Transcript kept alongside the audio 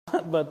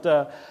that,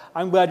 but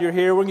I'm glad you're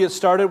here. We're going to get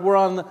started. We're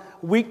on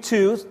week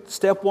 2,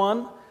 step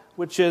 1,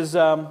 which is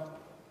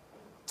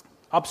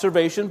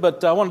observation.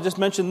 But I want to just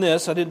mention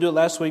this. I didn't do it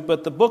last week,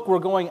 but the book we're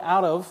going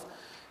out of,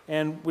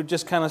 and we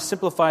just kind of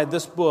simplified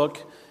this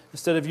book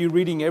instead of you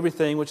reading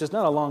everything, which is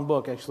not a long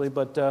book, actually,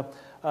 but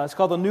it's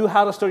called The New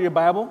How to Study Your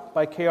Bible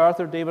by Kay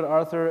Arthur, David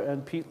Arthur,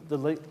 and Pete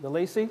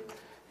DeLacy.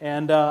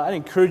 And I'd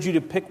encourage you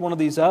to pick one of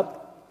these up.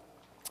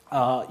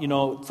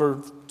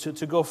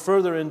 To go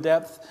further in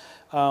depth.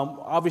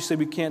 Obviously,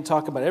 we can't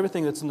talk about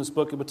everything that's in this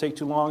book. It would take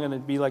too long, and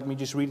it'd be like me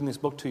just reading this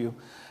book to you.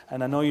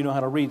 And I know you know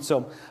how to read.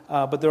 So,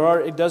 but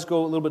it does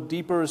go a little bit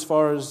deeper as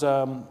far as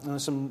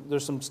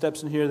there's some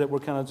steps in here that we're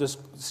kind of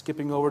just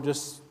skipping over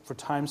just for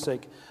time's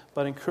sake.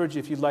 But I encourage you,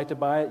 if you'd like to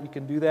buy it, you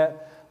can do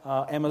that.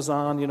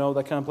 Amazon,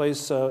 that kind of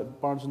place,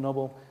 Barnes &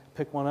 Noble,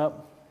 pick one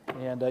up,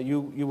 and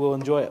you will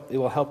enjoy it. It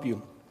will help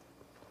you.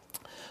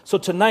 So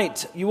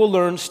tonight, you will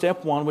learn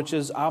step 1, which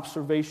is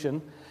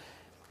observation.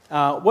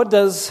 What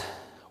does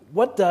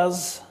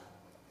the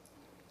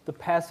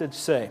passage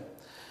say?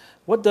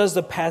 What does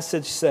the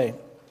passage say?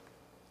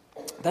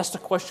 That's the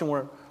question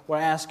we're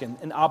asking,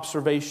 an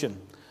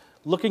observation.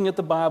 Looking at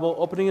the Bible,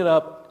 opening it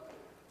up,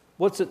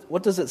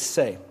 what does it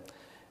say?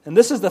 And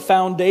this is the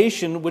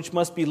foundation which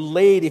must be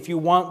laid if you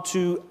want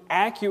to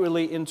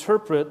accurately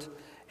interpret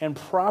and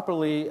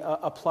properly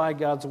apply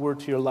God's Word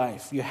to your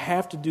life. You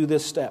have to do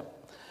this step.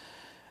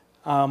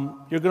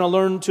 You're going to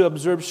learn to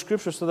observe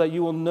Scripture so that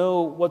you will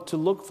know what to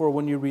look for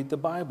when you read the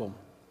Bible.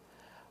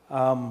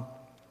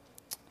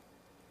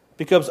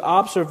 Because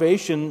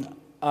observation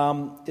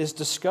is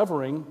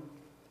discovering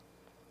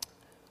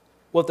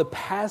what the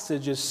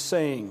passage is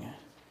saying.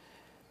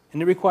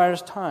 And it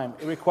requires time.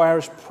 It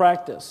requires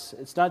practice.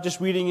 It's not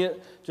just reading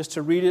it, just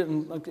to read it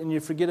and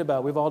you forget about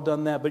it. We've all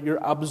done that. But you're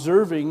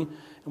observing,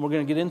 and we're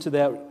going to get into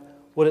that,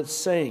 what it's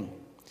saying.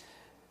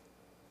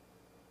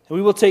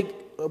 And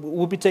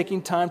we'll be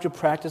taking time to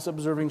practice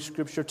observing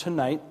Scripture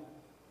tonight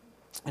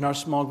in our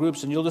small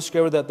groups, and you'll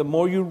discover that the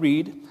more you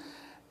read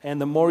and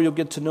the more you'll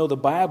get to know the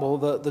Bible,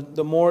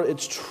 the more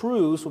its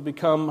truths will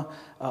become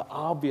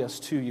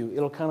obvious to you.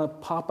 It'll kind of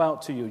pop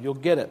out to you. You'll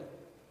get it.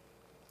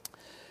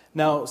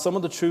 Now, some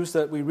of the truths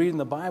that we read in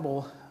the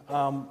Bible,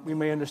 we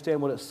may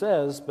understand what it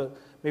says, but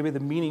maybe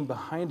the meaning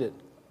behind it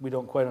we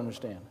don't quite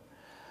understand.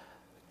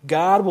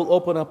 God will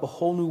open up a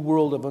whole new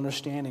world of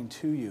understanding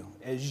to you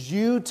as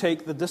you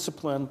take the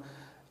discipline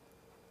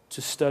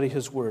to study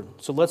His Word.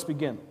 So let's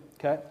begin,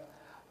 okay?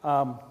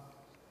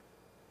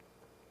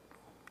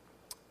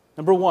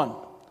 Number 1,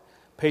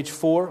 page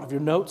 4 of your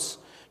notes.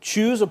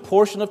 Choose a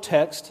portion of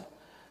text,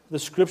 the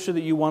Scripture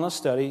that you want to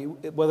study,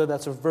 whether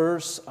that's a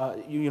verse,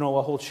 a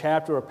whole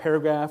chapter, a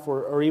paragraph,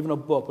 or even a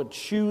book, but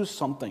choose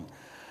something.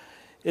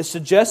 It's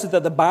suggested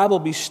that the Bible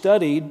be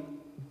studied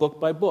book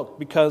by book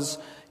because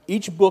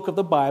each book of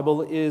the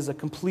Bible is a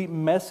complete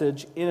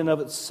message in and of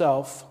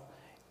itself.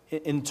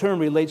 In turn,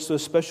 relates to a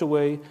special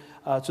way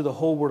to the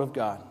whole Word of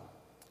God.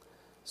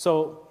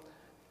 So,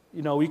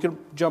 you can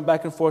jump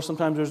back and forth.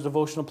 Sometimes there's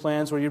devotional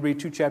plans where you read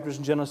 2 chapters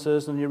in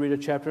Genesis and you read a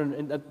chapter,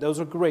 and those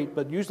are great.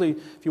 But usually,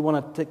 if you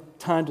want to take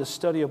time to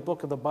study a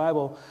book of the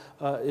Bible,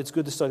 it's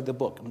good to study the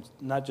book,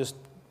 not just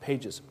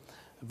pages,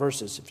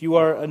 verses. If you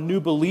are a new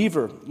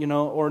believer,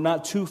 or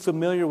not too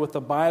familiar with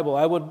the Bible,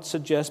 I would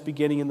suggest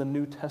beginning in the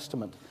New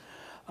Testament.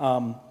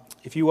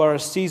 If you are a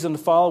seasoned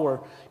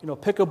follower,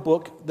 pick a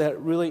book that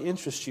really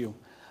interests you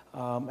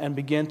and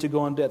begin to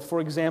go in depth. For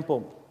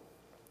example,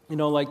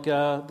 like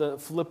the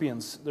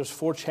Philippians, there's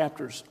 4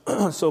 chapters.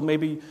 So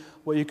maybe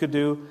what you could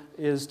do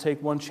is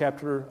take 1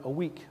 chapter a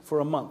week for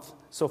a month.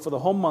 So for the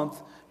whole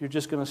month, you're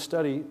just going to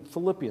study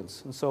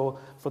Philippians. And so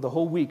for the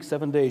whole week,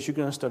 7 days, you're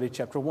going to study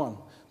chapter 1.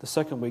 The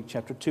second week,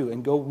 chapter 2,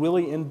 and go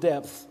really in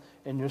depth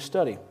in your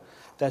study.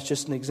 That's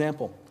just an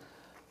example.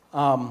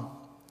 How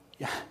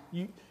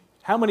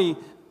many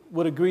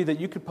would agree that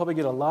you could probably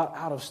get a lot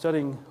out of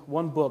studying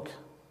one book?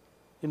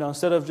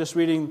 Instead of just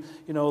reading,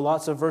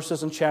 lots of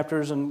verses and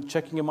chapters and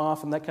checking them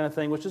off and that kind of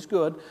thing, which is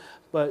good,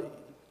 but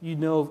you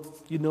know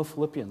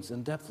Philippians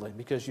in depthly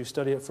because you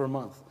study it for a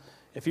month.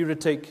 If you were to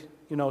take,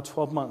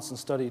 12 months and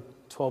study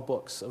 12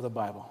 books of the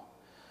Bible,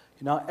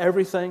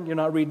 everything, you're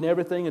not reading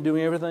everything and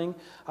doing everything.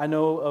 I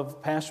know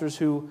of pastors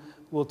who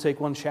will take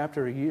 1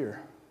 chapter a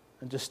year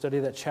and just study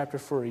that chapter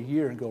for a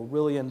year and go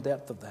really in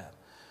depth of that.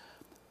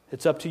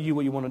 It's up to you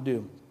what you want to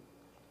do.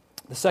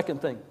 The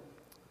second thing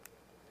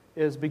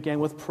is begin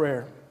with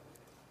prayer.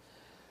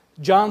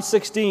 John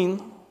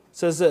 16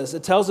 says this.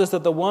 It tells us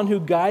that the one who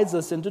guides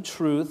us into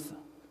truth,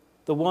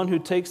 the one who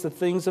takes the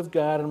things of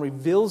God and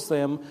reveals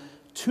them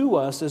to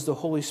us is the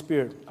Holy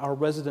Spirit, our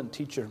resident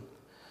teacher.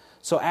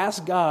 So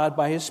ask God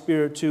by His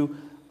Spirit to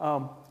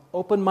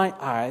open my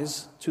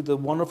eyes to the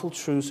wonderful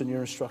truths in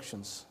your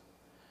instructions.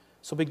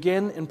 So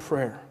begin in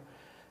prayer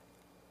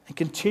and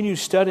continue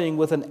studying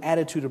with an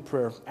attitude of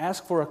prayer.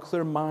 Ask for a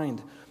clear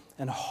mind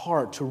and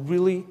heart to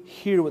really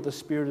hear what the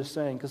Spirit is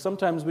saying. Because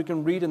sometimes we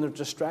can read and there's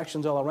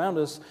distractions all around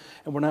us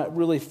and we're not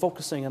really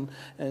focusing and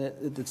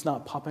it's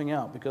not popping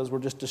out because we're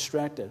just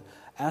distracted.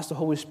 Ask the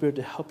Holy Spirit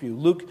to help you.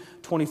 Luke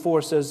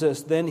 24 says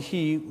this, then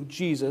he,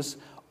 Jesus,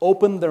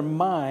 opened their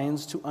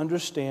minds to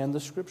understand the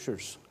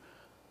Scriptures.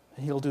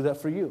 And he'll do that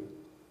for you.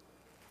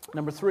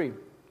 Number 3,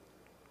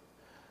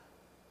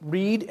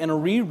 read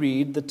and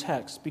reread the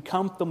text.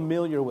 Become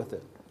familiar with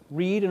it.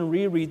 Read and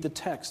reread the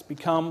text.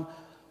 Become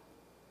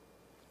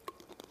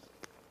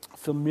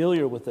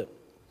familiar with it.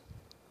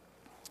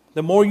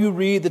 The more you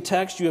read the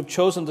text you have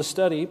chosen to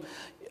study,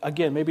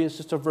 again, maybe it's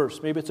just a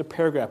verse, maybe it's a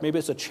paragraph, maybe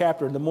it's a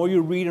chapter. The more you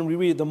read and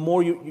reread it, the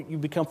more you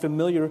become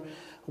familiar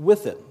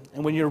with it.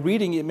 And when you're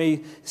reading, it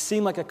may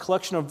seem like a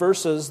collection of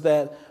verses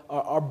that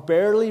are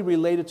barely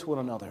related to one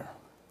another.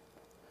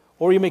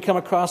 Or you may come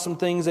across some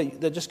things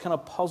that just kind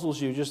of puzzles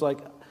you, just like,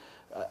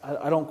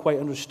 I don't quite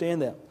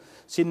understand that.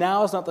 See,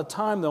 now is not the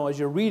time, though, as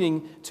you're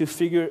reading, to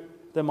figure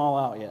them all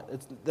out yet.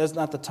 That's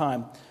not the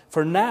time.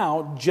 For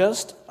now,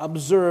 just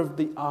observe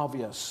the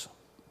obvious.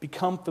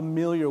 Become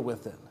familiar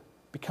with it.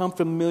 Become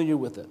familiar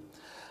with it.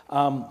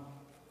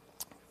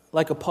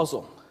 Like a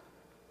puzzle.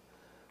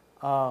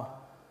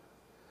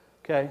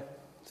 Okay,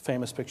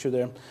 famous picture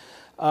there.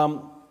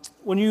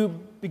 When you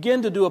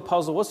begin to do a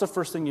puzzle, what's the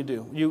first thing you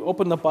do? You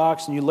open the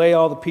box and you lay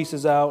all the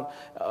pieces out,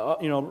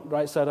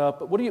 right side up.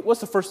 But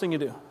what's the first thing you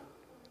do?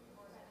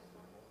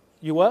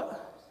 You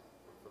what?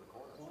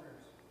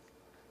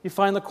 You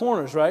find the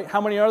corners, right?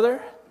 How many are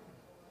there?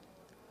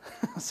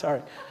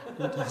 Sorry,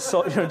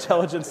 insult your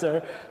intelligence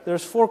there.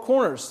 There's 4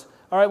 corners.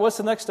 All right, what's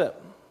the next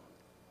step?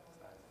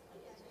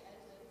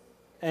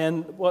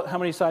 And how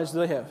many sides do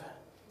they have?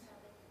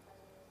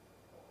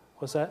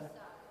 What's that?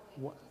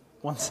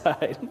 One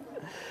side.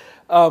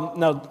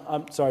 No,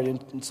 I'm sorry to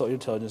insult your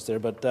intelligence there,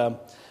 but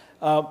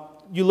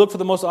you look for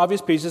the most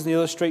obvious pieces and the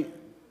other straight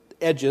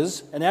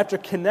edges, and after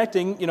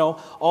connecting,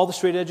 all the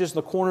straight edges and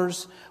the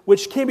corners,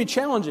 which can be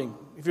challenging.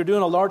 If you're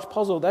doing a large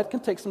puzzle, that can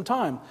take some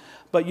time.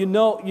 But you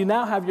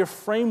now have your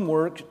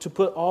framework to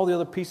put all the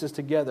other pieces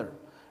together.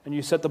 And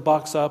you set the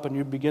box up and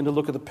you begin to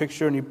look at the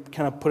picture and you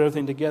kind of put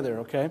everything together,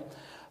 okay?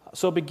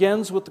 So it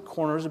begins with the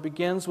corners, it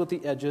begins with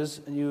the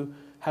edges, and you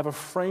have a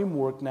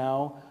framework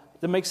now.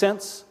 Does that make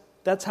sense?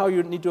 That's how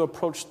you need to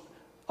approach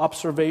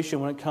observation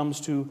when it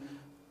comes to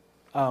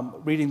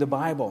reading the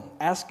Bible.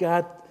 Ask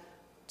God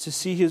to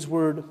see His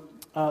Word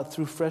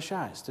through fresh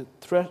eyes.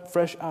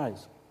 Fresh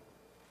eyes.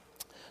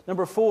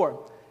 Number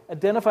 4,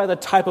 identify the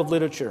type of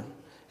literature.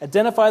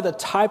 Identify the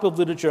type of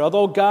literature.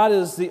 Although God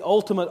is the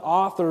ultimate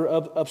author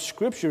of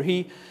Scripture,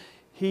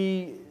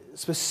 He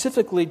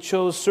specifically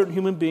chose certain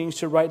human beings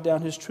to write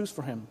down His truths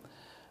for Him.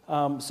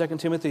 2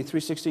 Timothy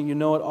 3:16, you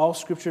know it, all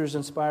Scripture is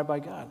inspired by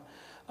God.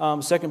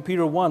 2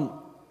 Peter 1,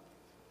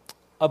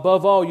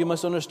 above all, you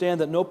must understand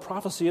that no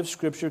prophecy of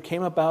Scripture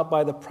came about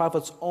by the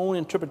prophet's own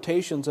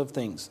interpretations of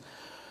things.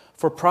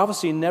 For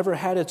prophecy never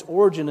had its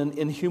origin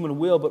in human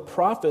will, but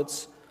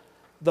prophets,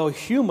 though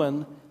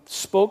human,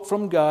 spoke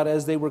from God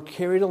as they were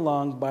carried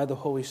along by the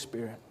Holy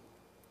Spirit.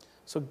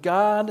 So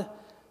God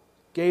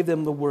gave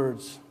them the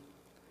words.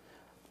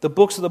 The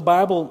books of the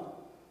Bible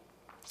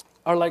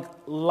are like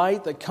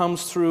light that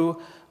comes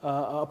through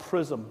a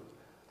prism.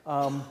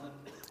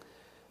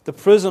 The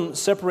prism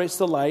separates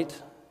the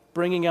light,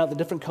 bringing out the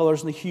different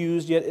colors and the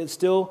hues, yet it's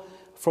still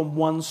from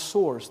one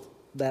source,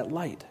 that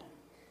light.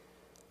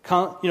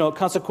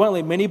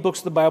 Consequently, many books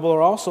of the Bible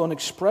are also an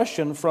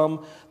expression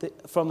from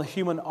the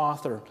human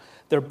author,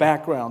 their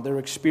background, their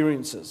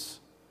experiences.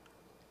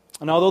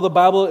 And although the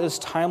Bible is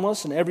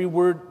timeless and every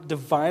word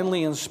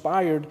divinely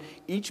inspired,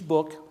 each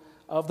book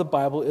of the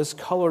Bible is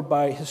colored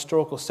by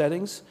historical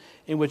settings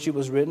in which it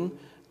was written,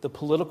 the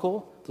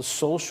political, the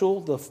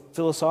social, the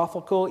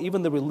philosophical,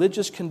 even the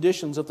religious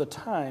conditions of the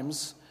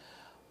times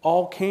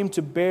all came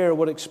to bear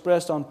what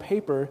expressed on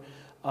paper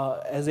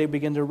as they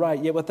began to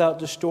write, yet without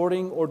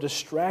distorting or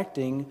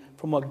distracting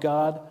from what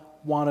God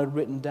wanted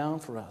written down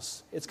for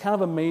us. It's kind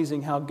of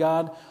amazing how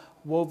God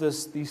wove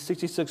these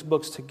 66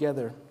 books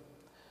together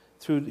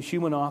through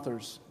human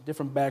authors,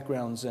 different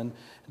backgrounds and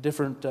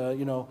different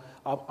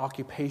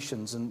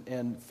occupations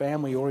and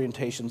family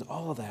orientations,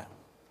 all of that.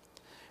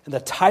 And the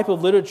type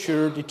of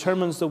literature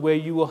determines the way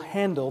you will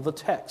handle the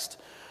text.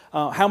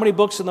 How many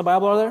books in the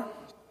Bible are there?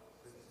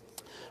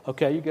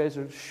 Okay, you guys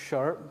are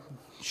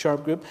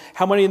sharp group.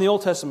 How many in the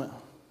Old Testament?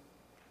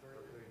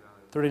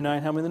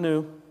 39. How many in the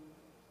New?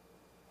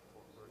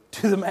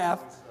 Do the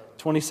math.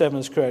 27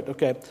 is correct.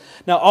 Okay.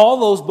 Now, all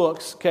those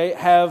books,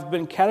 have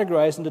been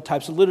categorized into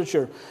types of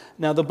literature.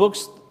 Now, the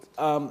books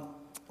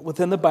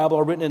within the Bible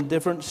are written in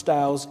different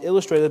styles,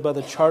 illustrated by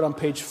the chart on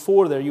page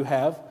 4 there you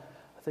have.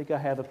 I think I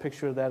have a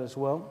picture of that as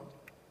well.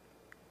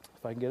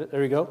 If I can get it.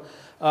 There you go.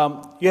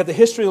 You have the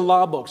history of the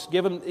law books.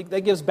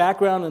 That gives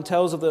background and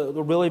tells of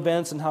the real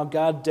events and how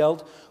God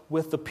dealt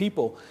with the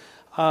people.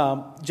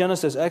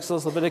 Genesis,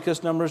 Exodus,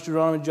 Leviticus, Numbers,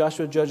 Deuteronomy,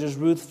 Joshua, Judges,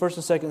 Ruth,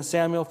 1st and 2nd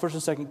Samuel,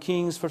 1st and 2nd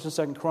Kings, 1st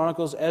and 2nd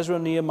Chronicles, Ezra,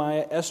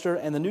 Nehemiah, Esther,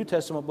 and the New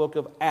Testament book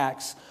of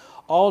Acts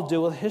all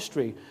deal with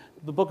history.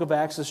 The book of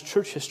Acts is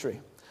church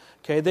history.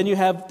 Okay, then you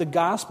have the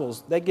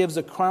Gospels. That gives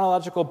a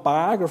chronological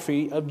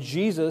biography of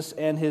Jesus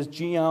and his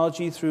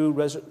genealogy through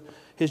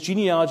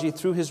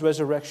his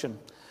resurrection.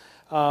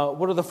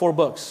 What are the 4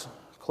 books?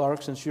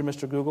 Clark, since you're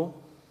Mr.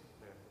 Google.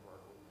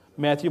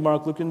 Matthew,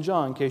 Mark, Luke, and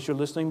John, in case you're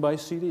listening by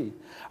CD.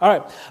 All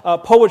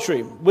right,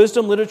 poetry,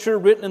 wisdom literature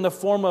written in the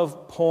form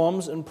of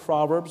poems and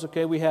proverbs.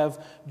 Okay, we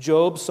have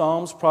Job,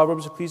 Psalms,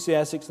 Proverbs,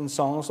 Ecclesiastes, and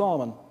Song of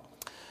Solomon.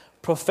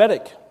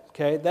 Prophetic,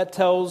 okay, that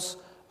tells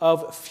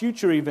of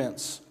future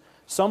events.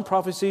 Some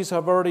prophecies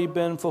have already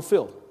been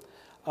fulfilled,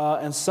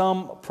 and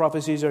some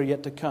prophecies are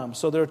yet to come.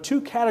 So there are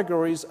 2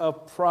 categories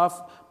of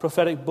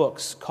prophetic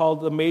books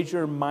called the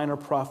major and minor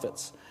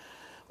prophets,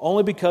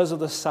 only because of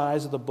the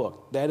size of the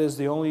book. That is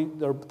the only,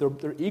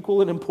 they're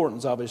equal in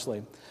importance,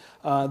 obviously.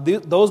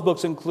 Those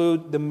books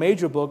include the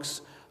major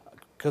books,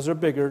 because they're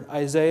bigger,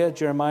 Isaiah,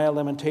 Jeremiah,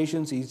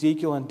 Lamentations,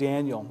 Ezekiel, and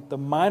Daniel. The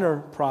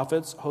minor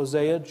prophets,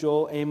 Hosea,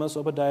 Joel, Amos,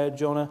 Obadiah,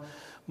 Jonah,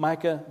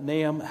 Micah,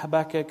 Nahum,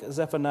 Habakkuk,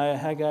 Zephaniah,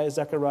 Haggai,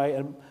 Zechariah,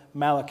 and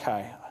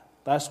Malachi.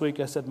 Last week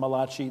I said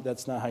Malachi.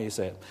 That's not how you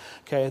say it.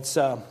 Okay,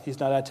 he's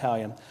not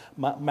Italian.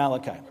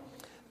 Malachi.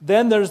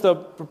 Then there's the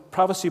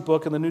prophecy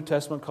book in the New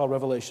Testament called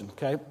Revelation.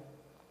 Okay,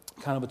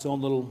 kind of its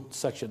own little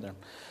section there.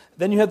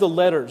 Then you have the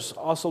letters,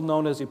 also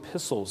known as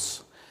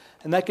epistles.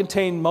 And that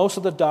contain most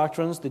of the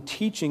doctrines, the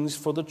teachings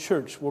for the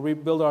church, where we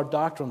build our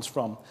doctrines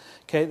from.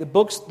 Okay, the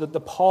books, the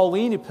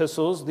Pauline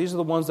epistles, these are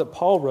the ones that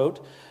Paul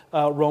wrote.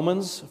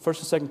 Romans,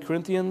 1st and 2nd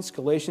Corinthians,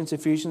 Galatians,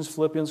 Ephesians,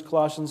 Philippians,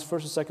 Colossians,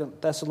 1st and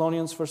 2nd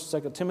Thessalonians, 1st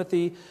and 2nd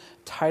Timothy,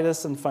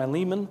 Titus and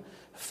Philemon,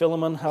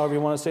 however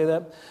you want to say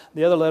that.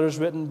 The other letters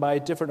written by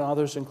different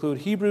authors include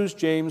Hebrews,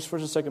 James,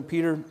 1st and 2nd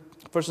Peter,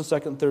 1st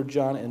and 2nd, 3rd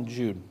John, and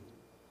Jude.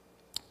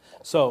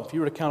 So if you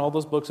were to count all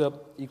those books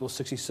up, equals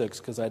 66,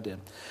 because I did.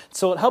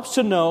 So it helps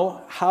to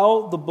know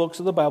how the books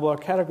of the Bible are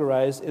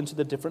categorized into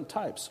the different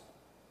types.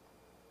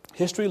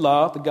 History,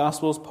 law, the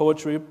Gospels,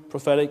 poetry,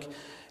 prophetic,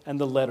 and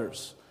the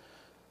letters.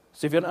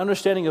 So if you have an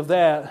understanding of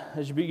that,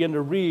 as you begin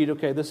to read,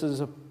 okay, this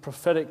is a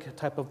prophetic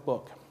type of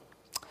book.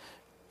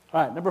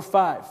 All right, number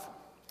 5,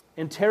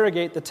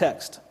 interrogate the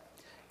text.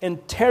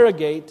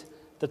 Interrogate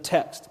the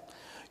text.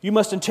 You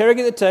must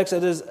interrogate the text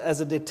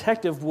as a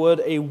detective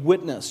would a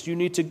witness. You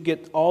need to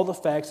get all the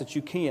facts that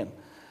you can.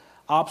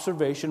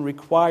 Observation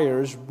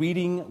requires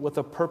reading with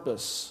a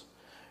purpose.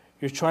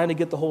 You're trying to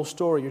get the whole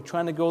story. You're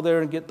trying to go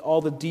there and get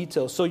all the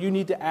details. So you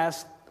need to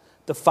ask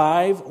the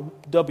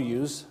 5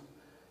 W's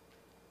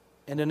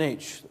and an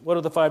H. What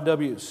are the 5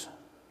 W's?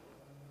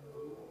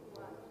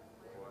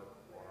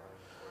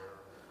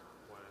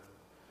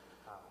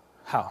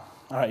 How?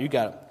 All right, you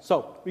got it.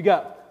 So we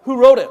got who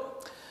wrote it,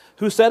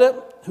 who said it,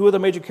 who are the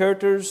major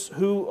characters,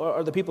 who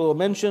are the people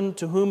mentioned,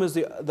 to whom is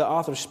the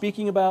author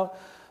speaking about,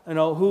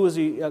 who is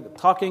he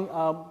talking,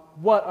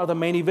 what are the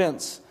main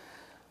events,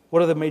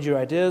 what are the major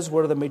ideas,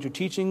 what are the major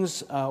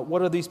teachings,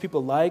 what are these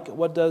people like,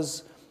 what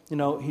does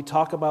he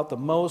talk about the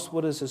most,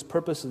 what is his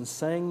purpose in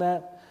saying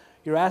that?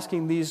 You're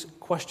asking these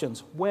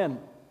questions. When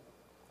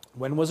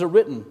was it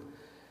written?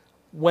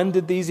 When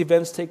did these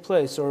events take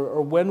place?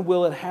 Or when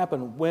will it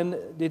happen? When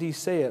did he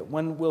say it?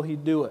 When will he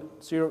do it?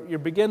 So you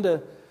begin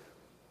to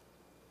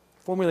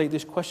formulate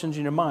these questions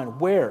in your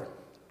mind. Where?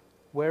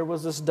 Where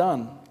was this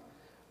done?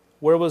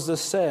 Where was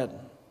this said?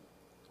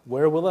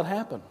 Where will it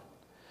happen?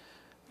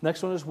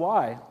 Next one is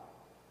why.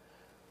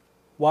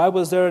 Why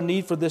was there a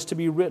need for this to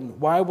be written?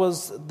 Why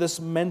was this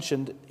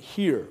mentioned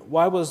here?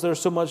 Why was there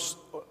so much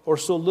or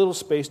so little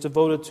space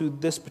devoted to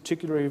this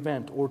particular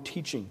event or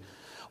teaching?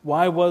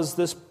 Why was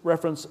this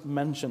reference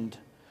mentioned?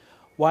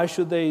 Why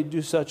should they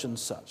do such and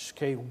such?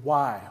 Okay,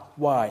 why?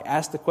 Why?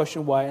 Ask the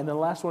question why. And the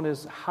last one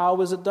is, how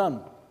is it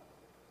done?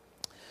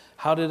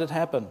 How did it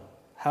happen?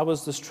 How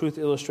is this truth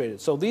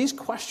illustrated? So these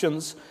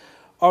questions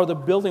are the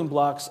building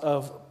blocks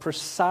of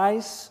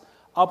precise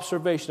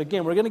observation.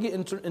 Again, we're going to get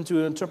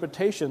into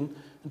interpretation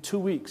in 2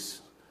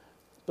 weeks.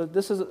 But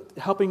this is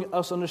helping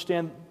us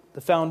understand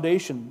the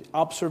foundation, the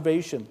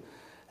observation.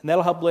 And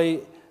that'll help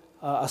lay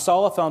a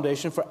solid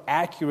foundation for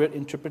accurate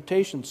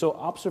interpretation. So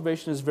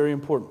observation is very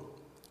important.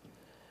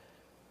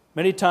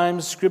 Many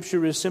times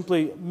Scripture is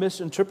simply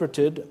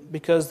misinterpreted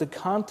because the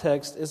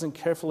context isn't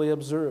carefully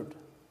observed.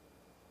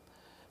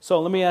 So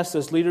let me ask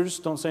this. Leaders,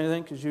 don't say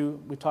anything because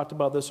we talked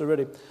about this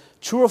already.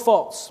 True or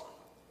false?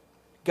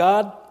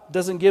 God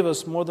doesn't give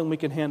us more than we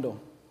can handle.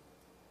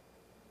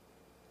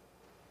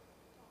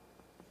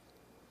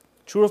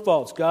 True or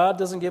false? God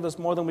doesn't give us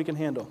more than we can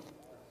handle.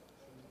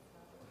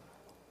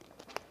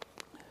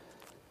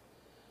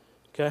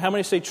 Okay, how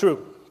many say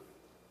true?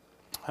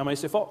 How many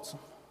say false?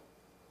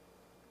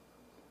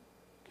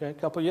 Okay, a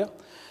couple, yeah.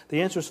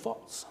 The answer is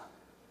false.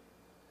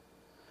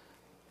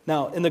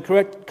 Now, in the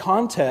correct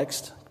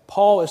context,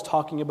 Paul is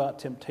talking about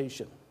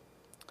temptation.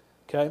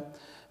 Okay?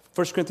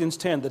 1 Corinthians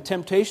 10, the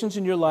temptations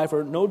in your life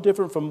are no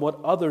different from what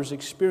others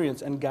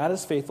experience, and God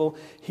is faithful.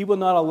 He will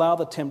not allow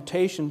the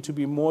temptation to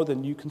be more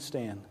than you can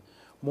stand,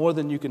 more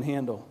than you can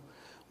handle.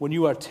 When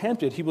you are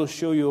tempted, He will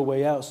show you a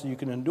way out so you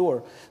can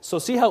endure. So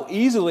see how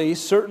easily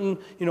certain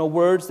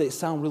words, they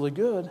sound really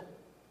good.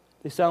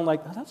 They sound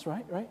like, oh, that's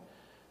right?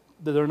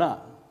 they're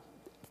not.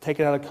 Take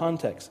it out of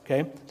context,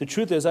 okay? The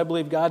truth is, I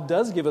believe God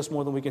does give us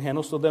more than we can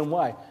handle, so then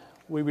why?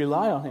 We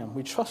rely on Him.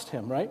 We trust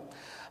Him, right?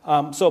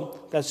 So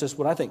that's just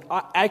what I think.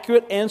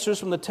 Accurate answers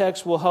from the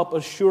text will help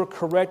assure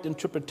correct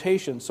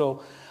interpretation.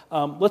 So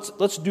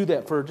let's do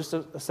that for just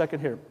a second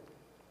here.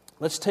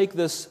 Let's take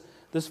this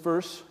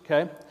verse,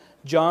 okay?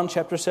 John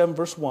chapter 7,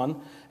 verse 1,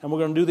 and we're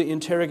going to do the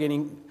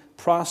interrogating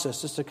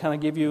process just to kind of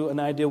give you an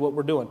idea of what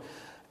we're doing.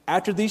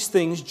 After these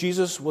things,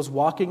 Jesus was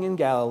walking in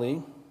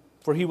Galilee,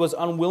 for He was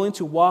unwilling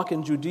to walk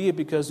in Judea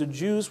because the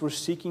Jews were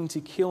seeking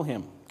to kill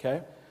Him,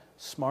 okay?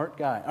 Smart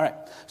guy. All right.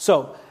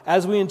 So,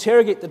 as we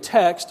interrogate the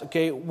text,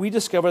 okay, we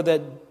discover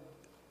that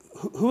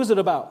who is it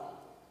about?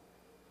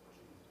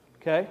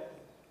 Okay?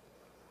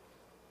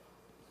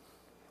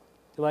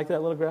 You like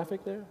that little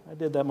graphic there? I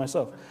did that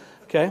myself.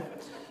 Okay?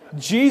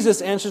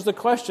 Jesus answers the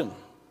question.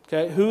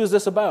 Okay? Who is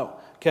this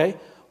about? Okay?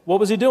 What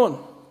was He doing?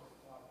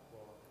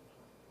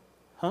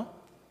 Huh?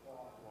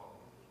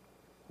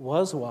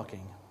 Was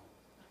walking.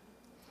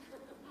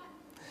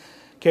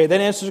 Okay,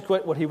 then answers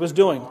what He was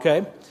doing.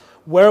 Okay?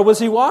 Where was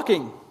He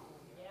walking?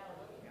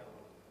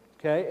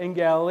 Okay, in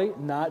Galilee,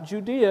 not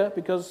Judea,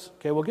 because,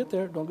 okay, we'll get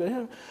there, don't get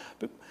ahead.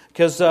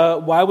 Because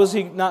why was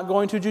He not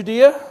going to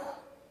Judea?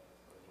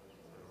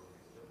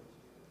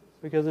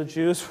 Because the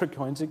Jews were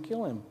going to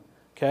kill Him.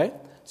 Okay?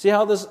 See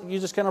how this, you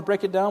just kind of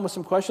break it down with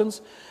some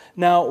questions?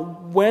 Now,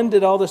 when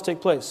did all this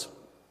take place?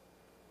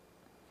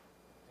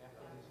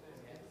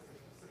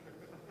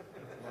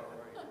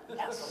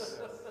 Yes.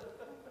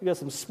 You got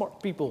some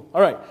smart people.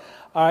 All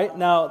right,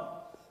 now,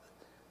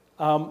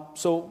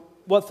 so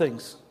what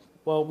things?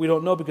 Well, we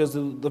don't know because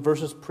the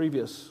verse is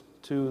previous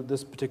to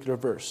this particular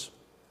verse.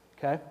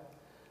 Okay?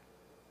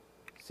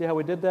 See how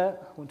we did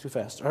that? Went too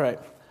fast. All right.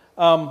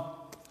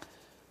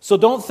 So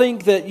don't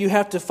think that you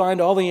have to find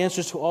all the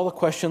answers to all the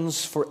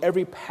questions for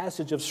every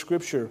passage of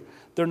Scripture.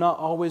 They're not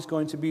always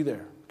going to be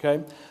there.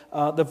 Okay?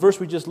 The verse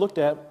we just looked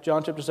at,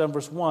 John chapter 7,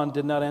 verse 1,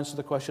 did not answer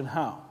the question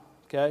how.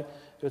 Okay?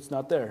 It's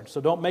not there.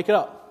 So don't make it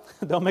up.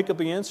 Don't make up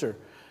the answer.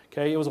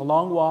 Okay? It was a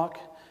long walk,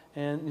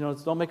 and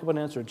don't make up an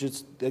answer.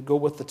 Just go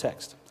with the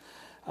text.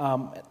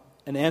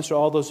 And answer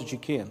all those that you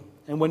can.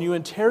 And when you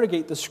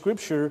interrogate the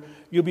Scripture,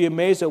 you'll be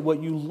amazed at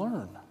what you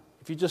learn.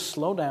 If you just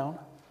slow down,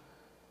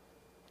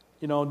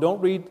 don't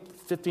read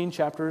 15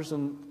 chapters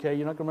and, okay,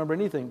 you're not going to remember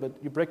anything, but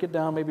you break it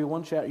down, maybe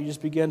one chapter, you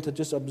just begin to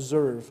just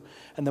observe.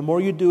 And the more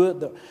you do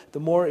it, the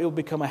more it will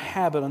become a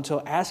habit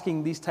until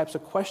asking these types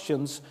of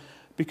questions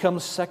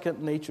becomes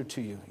second nature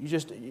to you.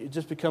 It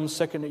just becomes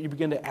second, you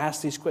begin to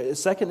ask these questions.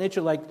 It's second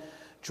nature like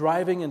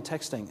driving and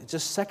texting. It's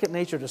just second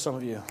nature to some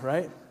of you,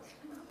 right?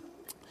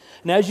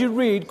 And as you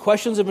read,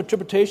 questions of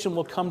interpretation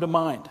will come to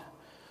mind.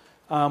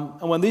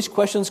 And when these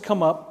questions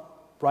come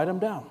up, write them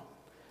down.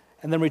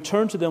 And then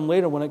return to them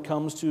later when it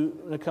comes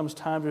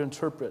time to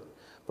interpret.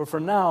 But for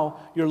now,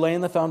 you're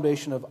laying the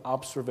foundation of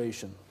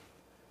observation.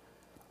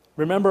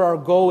 Remember, our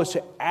goal is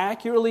to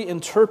accurately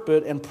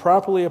interpret and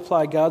properly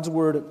apply God's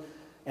Word,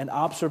 and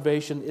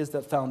observation is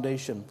that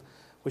foundation,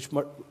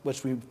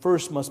 which we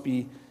first must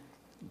be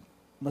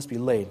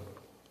laid.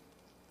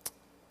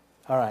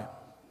 All right.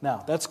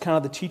 Now, that's kind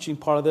of the teaching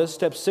part of this.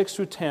 Steps 6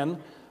 through 10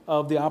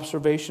 of the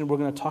observation we're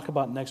going to talk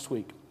about next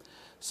week.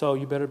 So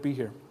you better be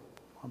here.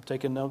 I'm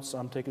taking notes.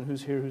 I'm taking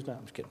who's here, who's not.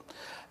 I'm just kidding.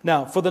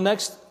 Now, for the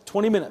next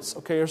 20 minutes,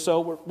 okay, or so,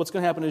 what's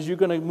going to happen is you're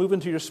going to move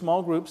into your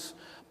small groups,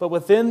 but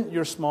within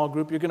your small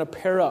group, you're going to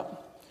pair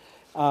up.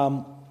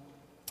 And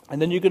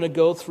then you're going to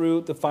go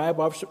through the 5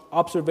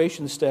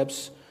 observation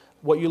steps,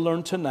 what you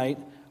learned tonight,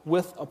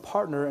 with a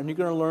partner, and you're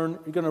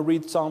going to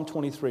read Psalm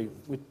 23.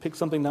 We picked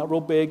something not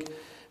real big,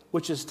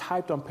 which is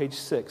typed on page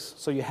 6.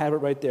 So you have it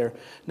right there.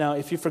 Now,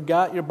 if you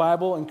forgot your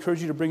Bible, I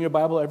encourage you to bring your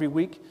Bible every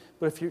week.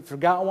 But if you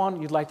forgot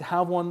one, you'd like to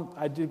have one,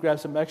 I did grab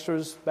some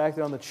extras back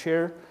there on the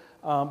chair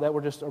that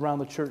were just around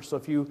the church. So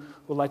if you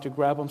would like to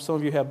grab them, some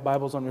of you have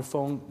Bibles on your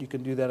phone, you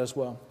can do that as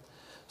well.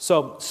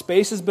 So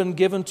space has been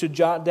given to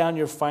jot down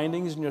your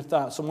findings and your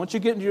thoughts. So once you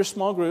get into your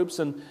small groups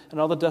and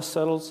all the dust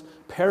settles,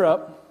 pair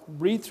up,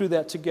 read through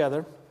that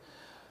together.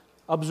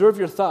 Observe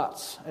your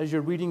thoughts as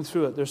you're reading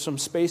through it. There's some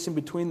space in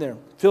between there.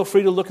 Feel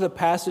free to look at the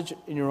passage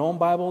in your own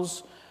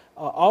Bibles.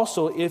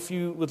 Also, if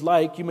you would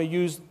like, you may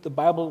use the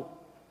Bible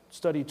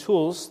study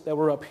tools that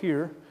were up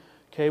here.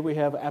 Okay, we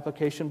have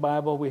Application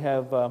Bible. We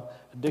have a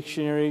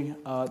dictionary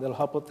that'll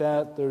help with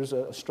that. There's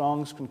a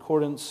Strong's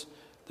Concordance.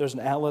 There's an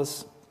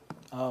atlas.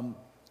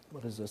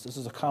 What is this? This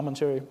is a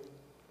commentary.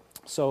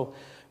 So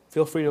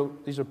feel free to,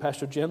 these are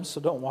Pastor Jim's, so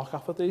don't walk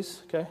off with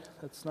these. Okay,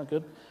 that's not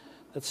good.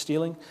 That's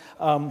stealing.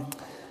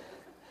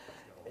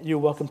 You're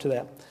welcome to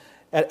that.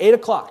 At 8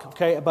 o'clock,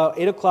 okay, about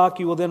 8 o'clock,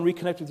 you will then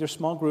reconnect with your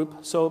small group.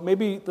 So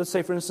maybe, let's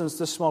say, for instance,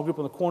 this small group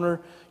in the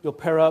corner, you'll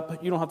pair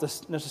up. You don't have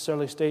to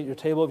necessarily stay at your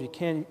table if you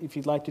can, if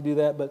you'd like to do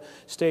that, but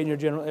stay in your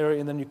general area,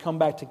 and then you come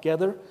back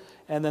together,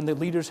 and then the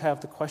leaders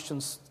have the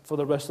questions for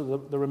the rest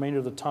of the remainder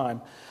of the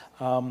time.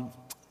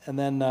 And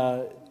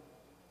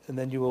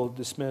then you will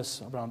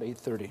dismiss around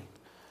 8:30.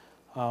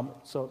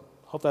 So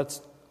hope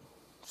that's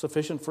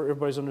sufficient for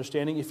everybody's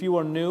understanding. If you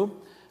are new,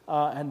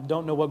 and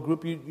don't know what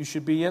group you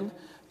should be in,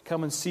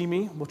 come and see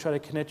me. We'll try to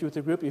connect you with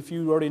the group. If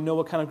you already know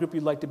what kind of group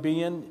you'd like to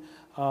be in,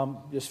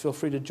 just feel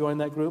free to join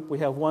that group. We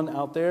have one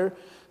out there.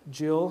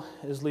 Jill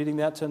is leading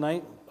that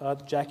tonight,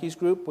 Jackie's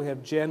group. We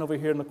have Jen over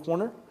here in the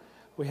corner.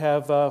 We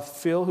have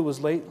Phil, who was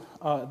late,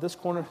 this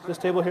corner, this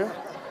table here.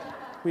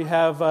 We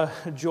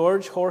have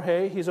George,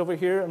 Jorge, he's over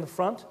here in the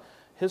front,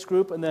 his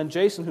group. And then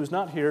Jason, who's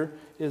not here,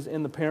 is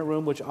in the parent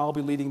room, which I'll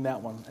be leading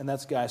that one. And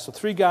that's guys. So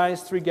 3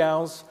 guys, 3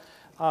 gals.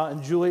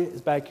 And Julie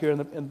is back here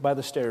by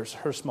the stairs,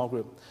 her small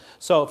group.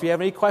 So if you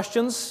have any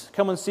questions,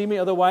 come and see me.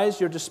 Otherwise,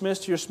 you're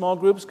dismissed to your small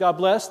groups. God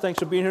bless. Thanks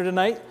for being here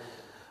tonight.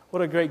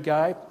 What a great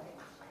guy,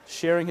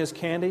 sharing his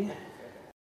candy.